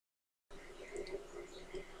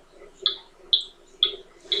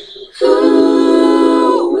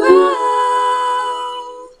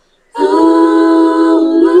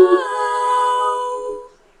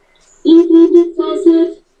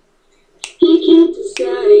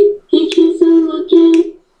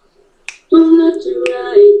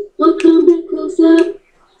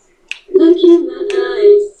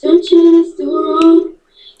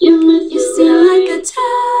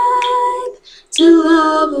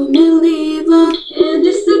believer and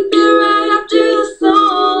disappear right after the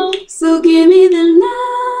song. So give me the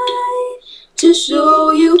night to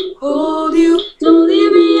show you, hold you. Don't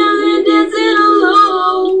leave me out here dancing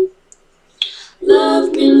alone.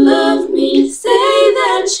 Love me, say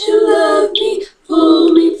that you love me.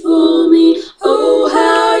 Pull me, oh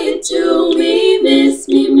how you do me. Miss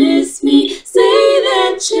me, say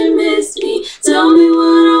that you miss me. Tell me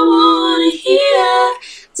what I wanna hear.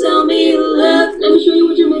 Tell me you love me. Let me show you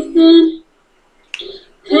what you're missing.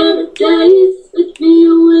 Paradise with me, a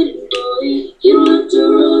waiting boy. You don't have to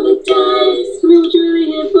roll the dice. Tell me what you're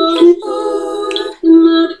really here for. Them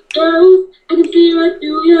other girls, I can see right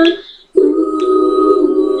through you.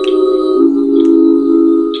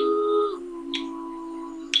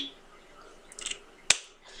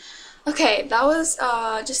 Okay, that was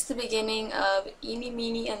just the beginning of Eenie,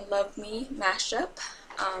 Meenie, and Love Me mashup.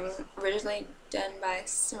 Originally done by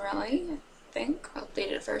Cimorelli, I think. I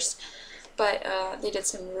updated it first. But they did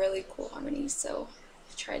some really cool harmonies, so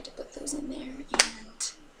I tried to put those in there.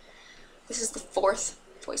 And this is the 4th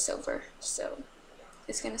voiceover, so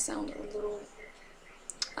it's going to sound a little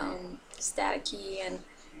staticky and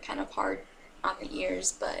kind of hard on the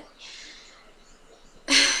ears, but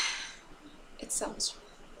it sounds,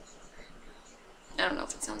 I don't know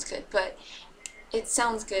if it sounds good, but it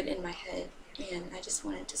sounds good in my head, and I just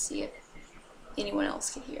wanted to see if anyone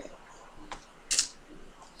else could hear it.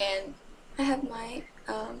 And I have my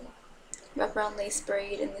wraparound lace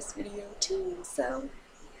braid in this video too, so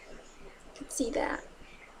you can see that.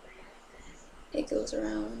 It goes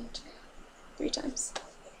around 3 times.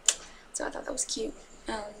 So I thought that was cute.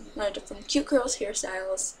 Learned it from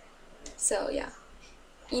CuteGirlsHairstyles. So yeah.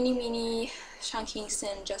 Eenie, Meenie, Sean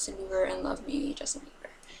Kingston, Justin Bieber, and Love Me, Justin Bieber.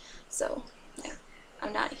 So yeah.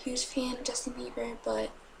 I'm not a huge fan of Justin Bieber,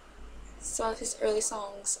 but some of his early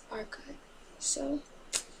songs are good. So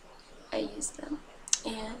I use them.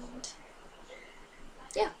 And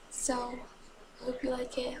yeah, so I hope you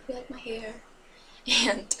like it. I hope you like my hair.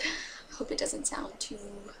 And I hope it doesn't sound too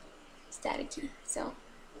staticky. So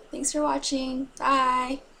thanks for watching.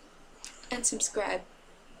 Bye. And subscribe.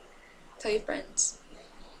 Tell your friends.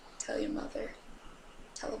 Tell your mother.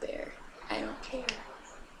 Tell a bear. I don't care.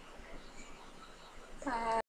 Bye.